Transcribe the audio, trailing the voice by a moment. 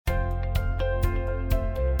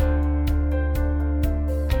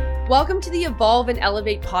Welcome to the Evolve and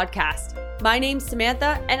Elevate podcast. My name's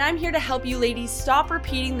Samantha, and I'm here to help you ladies stop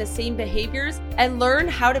repeating the same behaviors and learn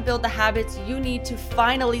how to build the habits you need to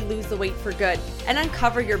finally lose the weight for good and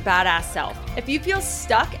uncover your badass self. If you feel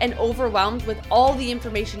stuck and overwhelmed with all the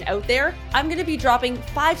information out there, I'm going to be dropping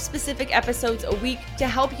 5 specific episodes a week to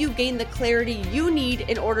help you gain the clarity you need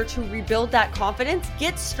in order to rebuild that confidence,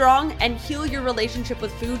 get strong, and heal your relationship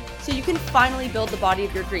with food so you can finally build the body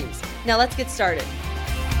of your dreams. Now let's get started.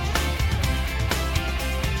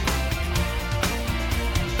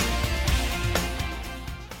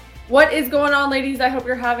 What is going on, ladies? I hope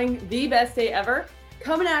you're having the best day ever.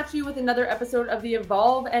 Coming at you with another episode of the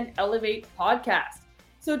Evolve and Elevate podcast.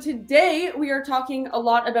 So today we are talking a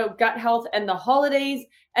lot about gut health and the holidays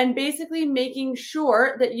and basically making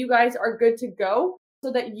sure that you guys are good to go so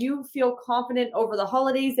that you feel confident over the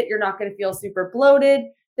holidays, that you're not going to feel super bloated,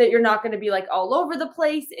 that you're not going to be like all over the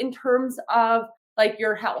place in terms of like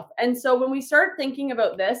your health. And so when we start thinking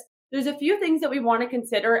about this, there's a few things that we want to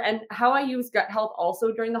consider, and how I use gut health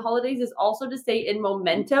also during the holidays is also to stay in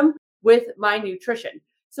momentum with my nutrition.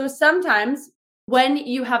 So sometimes when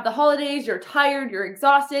you have the holidays, you're tired, you're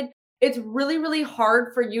exhausted, it's really, really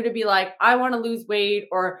hard for you to be like, I want to lose weight,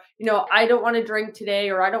 or, I don't want to drink today,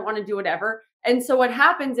 or I don't want to do whatever. And so what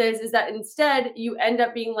happens is that instead you end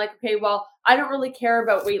up being like, okay, well, I don't really care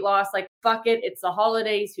about weight loss. Like, fuck it. It's the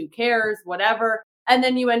holidays. Who cares? Whatever. And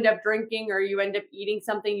then you end up drinking, or you end up eating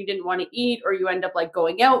something you didn't want to eat, or you end up like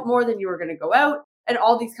going out more than you were going to go out, and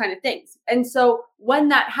all these kind of things. And so when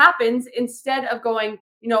that happens, instead of going,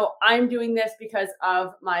 I'm doing this because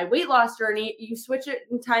of my weight loss journey, you switch it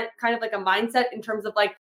in kind of like a mindset in terms of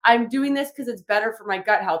like, I'm doing this because it's better for my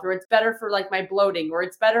gut health, or it's better for like my bloating, or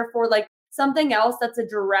it's better for like something else that's a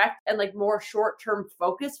direct and like more short-term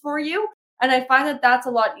focus for you. And I find that that's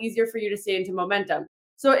a lot easier for you to stay into momentum.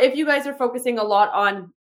 So if you guys are focusing a lot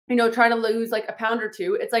on, trying to lose like a pound or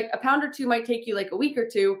two, it's like a pound or two might take you like a week or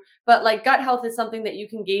two, but like gut health is something that you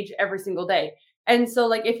can gauge every single day. And so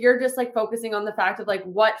like, if you're just like focusing on the fact of like,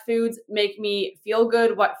 what foods make me feel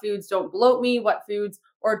good, what foods don't bloat me, what foods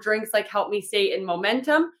or drinks like help me stay in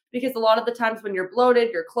momentum, because a lot of the times when you're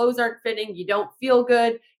bloated, your clothes aren't fitting, you don't feel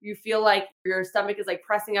good, you feel like your stomach is like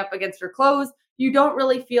pressing up against your clothes, you don't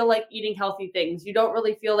really feel like eating healthy things, you don't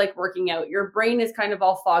really feel like working out, your brain is kind of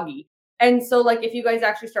all foggy. And so like, if you guys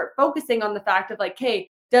actually start focusing on the fact of like, hey,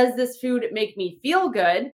 does this food make me feel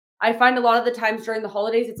good? I find a lot of the times during the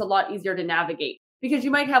holidays, it's a lot easier to navigate, because you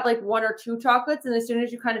might have like 1 or 2 chocolates, and as soon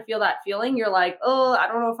as you kind of feel that feeling, you're like, oh, I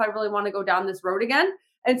don't know if I really want to go down this road again.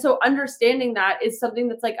 And so understanding that is something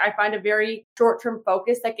that's like, I find a very short-term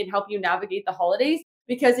focus that can help you navigate the holidays,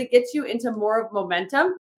 because it gets you into more of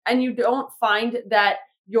momentum, and you don't find that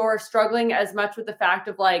you're struggling as much with the fact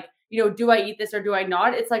of like, do I eat this or do I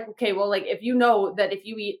not? It's like, okay, well, like if you know that if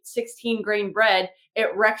you eat 16 grain bread, it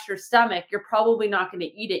wrecks your stomach, you're probably not going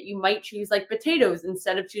to eat it. You might choose like potatoes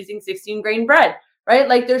instead of choosing 16 grain bread, right?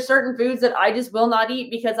 Like there's certain foods that I just will not eat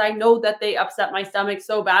because I know that they upset my stomach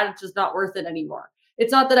so bad, it's just not worth it anymore.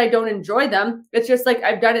 It's not that I don't enjoy them. It's just like,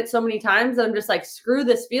 I've done it so many times that I'm just like, screw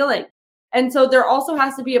this feeling. And so there also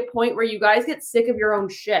has to be a point where you guys get sick of your own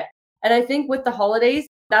shit. And I think with the holidays,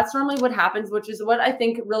 that's normally what happens, which is what I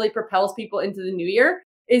think really propels people into the new year,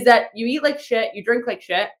 is that you eat like shit, you drink like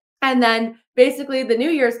shit. And then basically the New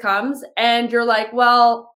Year's comes and you're like,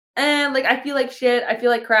 well, like I feel like shit. I feel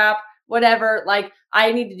like crap, whatever. Like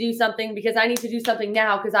I need to do something because I need to do something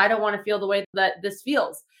now because I don't want to feel the way that this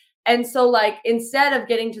feels. And so like, instead of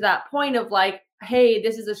getting to that point of like, hey,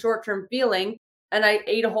 this is a short-term feeling, and I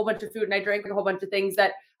ate a whole bunch of food and I drank a whole bunch of things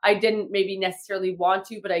that I didn't maybe necessarily want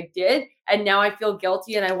to, but I did. And now I feel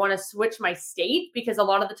guilty and I want to switch my state, because a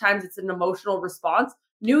lot of the times it's an emotional response.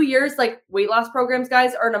 New Year's, like weight loss programs,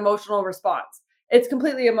 guys, are an emotional response. It's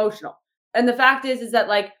completely emotional. And the fact is that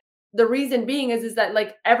like, the reason being is that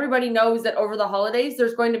like, everybody knows that over the holidays,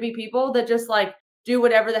 there's going to be people that just like do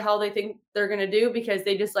whatever the hell they think they're going to do, because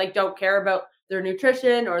they just like don't care about their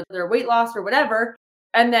nutrition or their weight loss or whatever.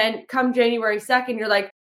 And then come January 2nd, you're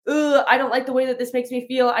like, ugh, I don't like the way that this makes me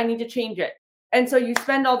feel. I need to change it. And so you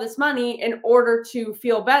spend all this money in order to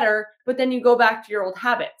feel better, but then you go back to your old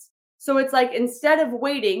habits. So it's like, instead of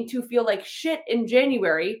waiting to feel like shit in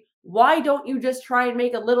January, why don't you just try and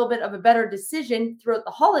make a little bit of a better decision throughout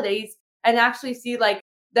the holidays and actually see like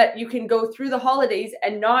that you can go through the holidays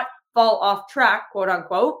and not fall off track, quote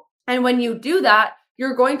unquote. And when you do that,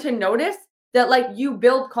 you're going to notice that like you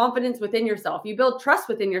build confidence within yourself, you build trust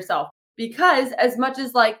within yourself, because as much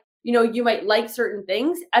as like, you might like certain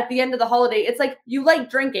things at the end of the holiday, it's like you like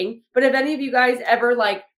drinking, but if any of you guys ever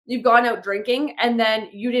like you've gone out drinking and then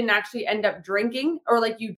you didn't actually end up drinking, or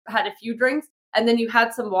like you had a few drinks, and then you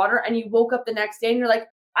had some water and you woke up the next day and you're like,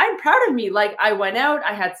 I'm proud of me. Like I went out,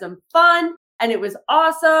 I had some fun and it was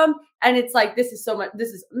awesome. And it's like, this is so much, this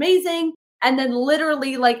is amazing. And then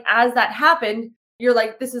literally like as that happened, you're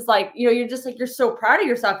like, this is like, you're just like, you're so proud of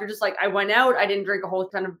yourself. You're just like, I went out, I didn't drink a whole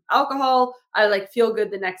ton of alcohol. I like feel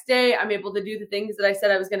good the next day. I'm able to do the things that I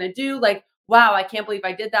said I was going to do. Like, wow, I can't believe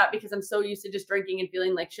I did that because I'm so used to just drinking and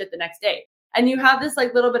feeling like shit the next day. And you have this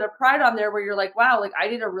like little bit of pride on there where you're like, wow, like I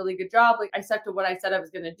did a really good job. Like I stuck to what I said I was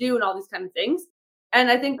going to do and all these kind of things.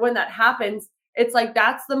 And I think when that happens, it's like,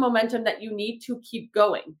 that's the momentum that you need to keep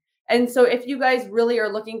going. And so if you guys really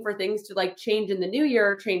are looking for things to like change in the new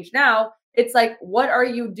year, change now, it's like, what are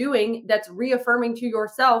you doing that's reaffirming to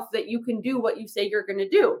yourself that you can do what you say you're going to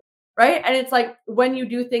do? Right. And it's like when you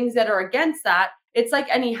do things that are against that, it's like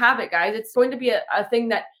any habit, guys. It's going to be a thing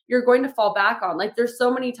that you're going to fall back on. Like there's so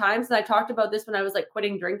many times, and I talked about this when I was like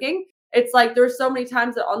quitting drinking. It's like there's so many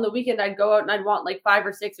times that on the weekend I'd go out and I'd want like 5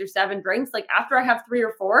 or 6 or 7 drinks. Like after I have 3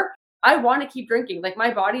 or 4, I want to keep drinking. Like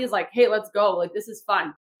my body is like, hey, let's go. Like this is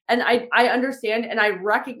fun. And I understand and I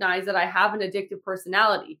recognize that I have an addictive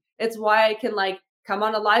personality. It's why I can like come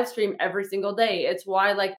on a live stream every single day. It's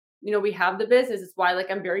why like, we have the business. It's why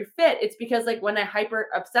like I'm very fit. It's because like when I hyper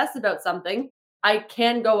obsess about something, I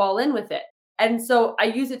can go all in with it. And so I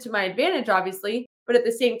use it to my advantage, obviously. But at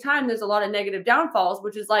the same time, there's a lot of negative downfalls,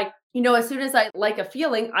 which is like, as soon as I like a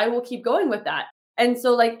feeling, I will keep going with that. And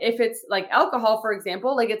so like if it's like alcohol, for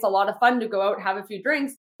example, like it's a lot of fun to go out, have a few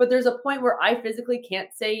drinks, but there's a point where I physically can't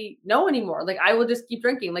say no anymore. Like I will just keep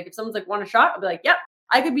drinking. Like if someone's like, want a shot? I'll be like, yep.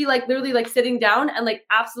 I could be like literally like sitting down and like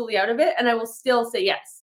absolutely out of it. And I will still say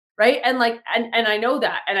yes. Right. And like, and I know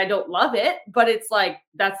that, and I don't love it, but it's like,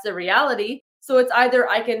 that's the reality. So it's either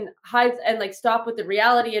I can hide and like stop with the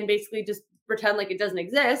reality and basically just pretend like it doesn't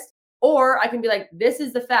exist, or I can be like, this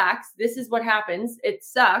is the facts. This is what happens. It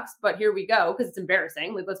sucks, but here we go. Cause it's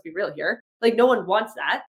embarrassing. Like, let's be real here. Like no one wants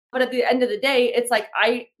that. But at the end of the day, it's like,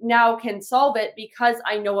 I now can solve it because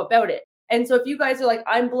I know about it. And so if you guys are like,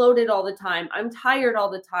 I'm bloated all the time, I'm tired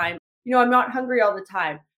all the time, I'm not hungry all the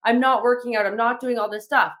time, I'm not working out, I'm not doing all this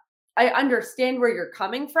stuff. I understand where you're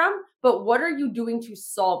coming from, but what are you doing to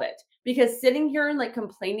solve it? Because sitting here and like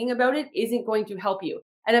complaining about it isn't going to help you.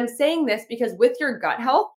 And I'm saying this because with your gut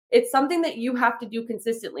health, it's something that you have to do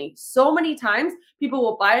consistently. So many times people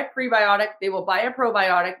will buy a prebiotic, they will buy a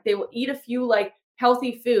probiotic, they will eat a few like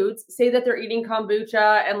healthy foods, say that they're eating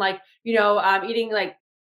kombucha and like, eating like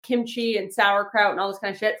kimchi and sauerkraut and all this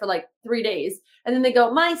kind of shit for like 3 days. And then they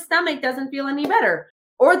go, my stomach doesn't feel any better.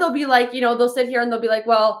 Or they'll be like, they'll sit here and they'll be like,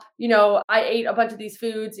 well, I ate a bunch of these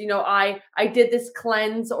foods, I did this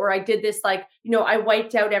cleanse, or I did this like, I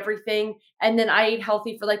wiped out everything and then I ate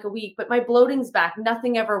healthy for like a week, but my bloating's back.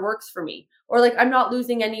 Nothing ever works for me. Or like, I'm not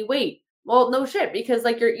losing any weight. Well, no shit, because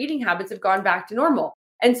like your eating habits have gone back to normal.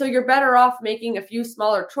 And so you're better off making a few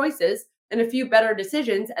smaller choices and a few better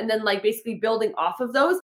decisions, and then like basically building off of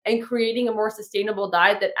those and creating a more sustainable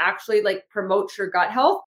diet that actually like promotes your gut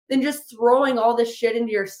health than just throwing all this shit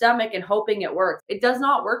into your stomach and hoping it works. It does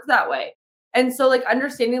not work that way. And so like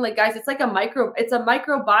understanding like, guys, it's like it's a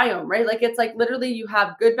microbiome, right? Like it's like literally you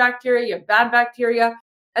have good bacteria, you have bad bacteria.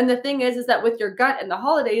 And the thing is that with your gut and the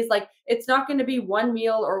holidays, like it's not going to be one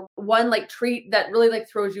meal or one like treat that really like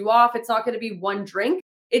throws you off. It's not going to be one drink.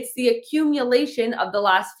 It's the accumulation of the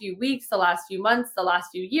last few weeks, the last few months, the last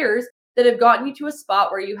few years that have gotten you to a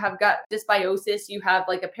spot where you have gut dysbiosis, you have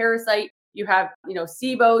like a parasite, you have,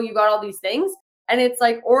 SIBO, you got all these things. And it's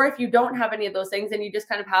like, or if you don't have any of those things and you just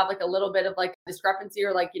kind of have like a little bit of like discrepancy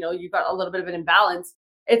or like, you've got a little bit of an imbalance,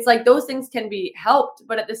 it's like those things can be helped.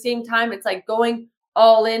 But at the same time, it's like going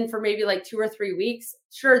all in for maybe like 2 or 3 weeks.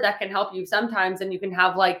 Sure, that can help you sometimes. And you can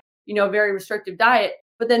have like, very restrictive diet.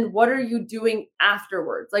 But then what are you doing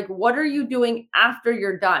afterwards? Like, what are you doing after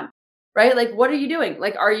you're done? Right? Like, what are you doing?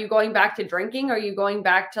 Like, are you going back to drinking? Are you going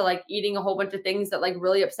back to like eating a whole bunch of things that like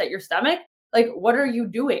really upset your stomach? Like, what are you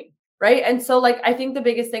doing? Right. And so like, I think the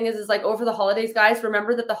biggest thing is like over the holidays, guys,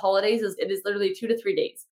 remember that the holidays it is literally 2 to 3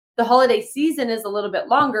 days. The holiday season is a little bit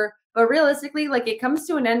longer, but realistically, like it comes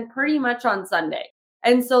to an end pretty much on Sunday.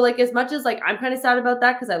 And so like, as much as like, I'm kind of sad about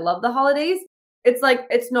that because I love the holidays, it's like,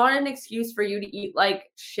 it's not an excuse for you to eat like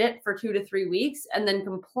shit for 2 to 3 weeks and then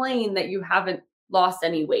complain that you haven't lost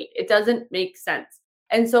any weight. It doesn't make sense.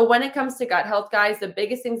 And so when it comes to gut health, guys, the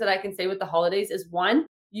biggest things that I can say with the holidays is one,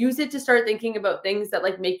 use it to start thinking about things that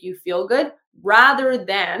like make you feel good rather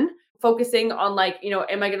than focusing on like,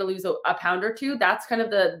 am I going to lose a pound or two? That's kind of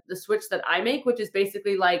the switch that I make, which is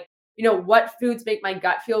basically like, what foods make my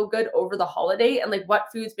gut feel good over the holiday, and like what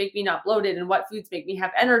foods make me not bloated, and what foods make me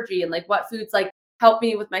have energy, and like what foods like help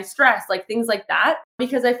me with my stress, like things like that,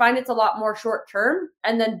 because I find it's a lot more short term.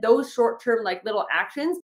 And then those short term, like little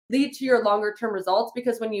actions lead to your longer term results,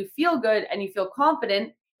 because when you feel good and you feel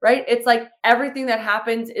confident, right? It's like everything that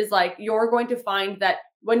happens is like you're going to find that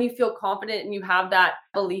when you feel confident and you have that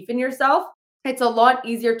belief in yourself, it's a lot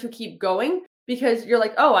easier to keep going because you're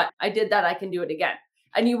like, oh, I did that. I can do it again.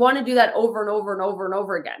 And you want to do that over and over and over and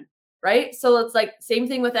over again. Right. So it's like same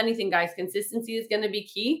thing with anything, guys. Consistency is going to be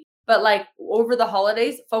key. But like over the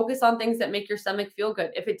holidays, focus on things that make your stomach feel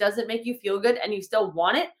good. If it doesn't make you feel good and you still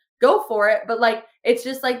want it, go for it. But like, it's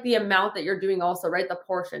just like the amount that you're doing also, right? The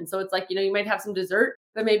portion. So it's like, you might have some dessert,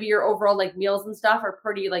 but maybe your overall like meals and stuff are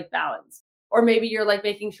pretty like balanced. Or maybe you're like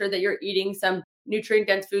making sure that you're eating some nutrient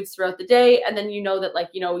dense foods throughout the day. And then that like,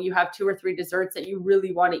 you have 2 or 3 desserts that you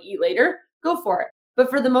really want to eat later, go for it. But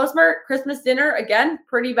for the most part, Christmas dinner, again,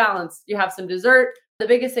 pretty balanced. You have some dessert. The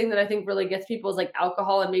biggest thing that I think really gets people is like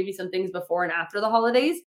alcohol and maybe some things before and after the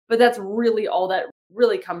holidays. But that's really all that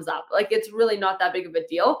really comes up. Like, it's really not that big of a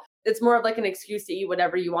deal. It's more of like an excuse to eat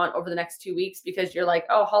whatever you want over the next 2 weeks because you're like,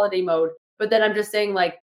 oh, holiday mode. But then I'm just saying,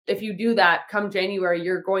 like, if you do that come January,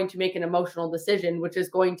 you're going to make an emotional decision, which is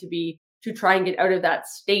going to be to try and get out of that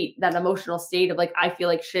state, that emotional state of like, I feel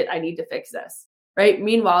like shit, I need to fix this. Right.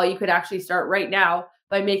 Meanwhile, you could actually start right now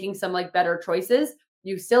by making some like better choices.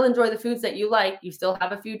 You still enjoy the foods that you like. You still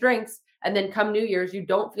have a few drinks. And then come New Year's, you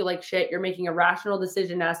don't feel like shit. You're making a rational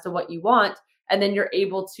decision as to what you want. And then you're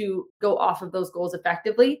able to go off of those goals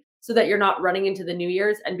effectively so that you're not running into the New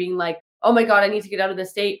Year's and being like, oh my God, I need to get out of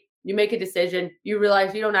this state. You make a decision. You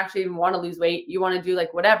realize you don't actually even want to lose weight. You want to do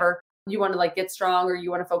like whatever. You want to like get strong or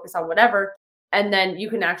you want to focus on whatever. And then you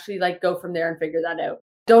can actually like go from there and figure that out.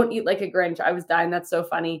 Don't eat like a Grinch. I was dying. That's so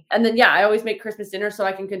funny. And then, I always make Christmas dinner so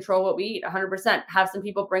I can control what we eat 100%. Have some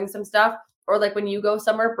people bring some stuff, or like when you go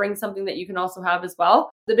somewhere, bring something that you can also have as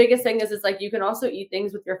well. The biggest thing is like you can also eat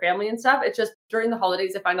things with your family and stuff. It's just during the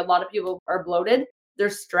holidays, I find a lot of people are bloated. They're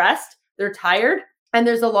stressed. They're tired. And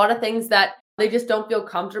there's a lot of things that they just don't feel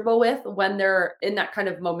comfortable with when they're in that kind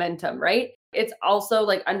of momentum, right? It's also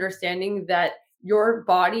like understanding that your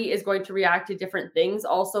body is going to react to different things.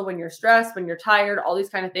 Also, when you're stressed, when you're tired, all these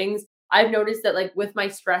kind of things. I've noticed that like with my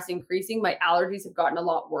stress increasing, my allergies have gotten a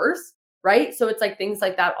lot worse, right? So it's like things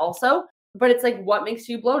like that also. But it's like, what makes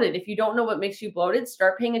you bloated? If you don't know what makes you bloated,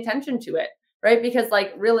 start paying attention to it, right? Because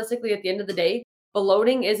like realistically, at the end of the day,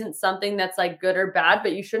 bloating isn't something that's like good or bad,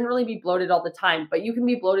 but you shouldn't really be bloated all the time. But you can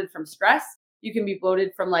be bloated from stress. You can be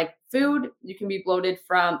bloated from like food. You can be bloated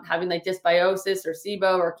from having like dysbiosis or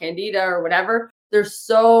SIBO or candida or whatever. There's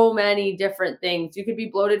so many different things. You could be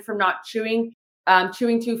bloated from not chewing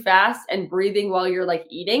too fast and breathing while you're like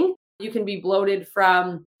eating. You can be bloated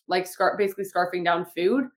from like basically scarfing down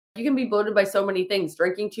food. You can be bloated by so many things.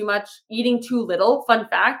 Drinking too much, eating too little. Fun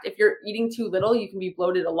fact, if you're eating too little, you can be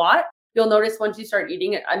bloated a lot. You'll notice once you start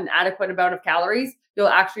eating an adequate amount of calories, you'll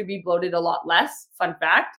actually be bloated a lot less. Fun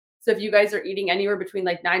fact. So if you guys are eating anywhere between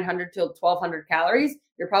like 900 to 1200 calories,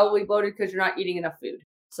 you're probably bloated because you're not eating enough food.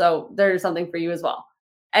 So there's something for you as well.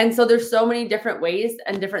 And so there's so many different ways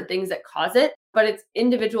and different things that cause it, but it's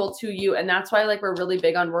individual to you. And that's why like we're really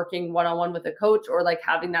big on working one-on-one with a coach or like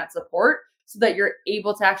having that support so that you're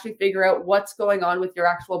able to actually figure out what's going on with your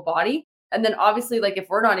actual body. And then obviously, like if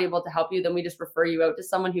we're not able to help you, then we just refer you out to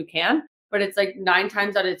someone who can. But it's like 9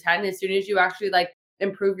 times out of 10, as soon as you actually like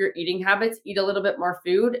improve your eating habits, eat a little bit more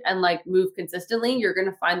food and like move consistently, you're going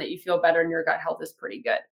to find that you feel better and your gut health is pretty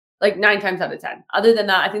good. Like 9 times out of 10. Other than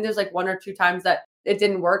that, I think there's like 1 or 2 times that it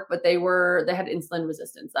didn't work, but they had insulin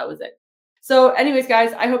resistance. That was it. So anyways,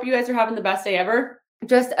 guys, I hope you guys are having the best day ever.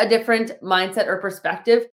 Just a different mindset or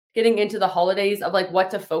perspective getting into the holidays of like what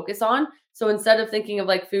to focus on. So instead of thinking of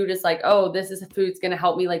like food as like, oh, this is a food's going to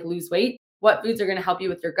help me like lose weight. What foods are going to help you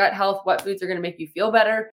with your gut health? What foods are going to make you feel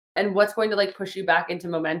better? And what's going to like push you back into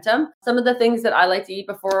momentum? Some of the things that I like to eat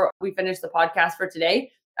before we finish the podcast for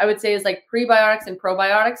today, I would say is like prebiotics and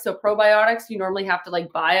probiotics. So probiotics, you normally have to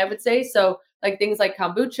like buy, I would say. So like things like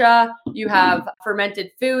kombucha, you have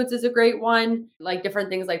fermented foods is a great one, like different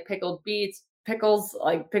things like pickled beets, pickles,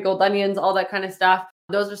 like pickled onions, all that kind of stuff.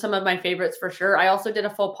 Those are some of my favorites for sure. I also did a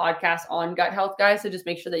full podcast on gut health, guys. So just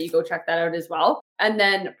make sure that you go check that out as well. And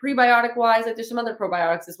then prebiotic wise, like there's some other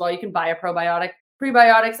probiotics as well. You can buy a probiotic.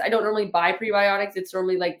 Prebiotics, I don't normally buy prebiotics. It's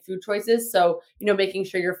normally like food choices. So, making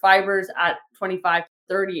sure your fibers at 25,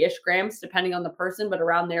 30-ish grams, depending on the person, but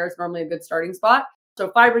around there is normally a good starting spot.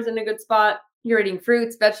 So fibers in a good spot. You're eating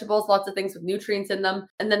fruits, vegetables, lots of things with nutrients in them.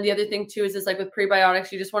 And then the other thing too is like with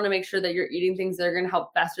prebiotics, you just want to make sure that you're eating things that are going to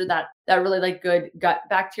help fester that really like good gut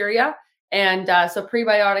bacteria. And so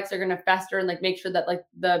prebiotics are going to fester and like make sure that like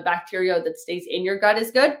the bacteria that stays in your gut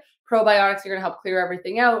is good. Probiotics are going to help clear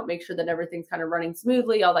everything out, make sure that everything's kind of running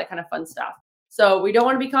smoothly, all that kind of fun stuff. So we don't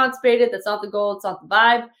want to be constipated. That's not the goal. It's not the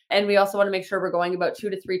vibe. And we also want to make sure we're going about 2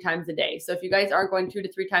 to 3 times a day. So if you guys aren't going 2 to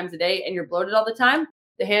 3 times a day and you're bloated all the time,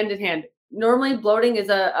 the hand in hand. Normally bloating is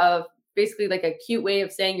a basically like a cute way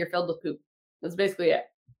of saying you're filled with poop. That's basically it.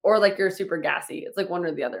 Or like you're super gassy. It's like one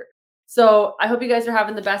or the other. So I hope you guys are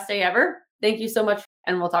having the best day ever. Thank you so much.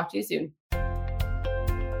 And we'll talk to you soon.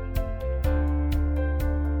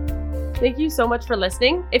 Thank you so much for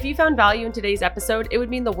listening. If you found value in today's episode, it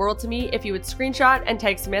would mean the world to me if you would screenshot and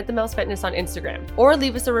tag Samantha Mills Fitness on Instagram, or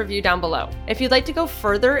leave us a review down below. If you'd like to go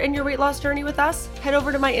further in your weight loss journey with us, head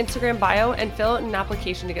over to my Instagram bio and fill out an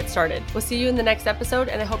application to get started. We'll see you in the next episode,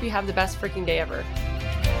 and I hope you have the best freaking day ever.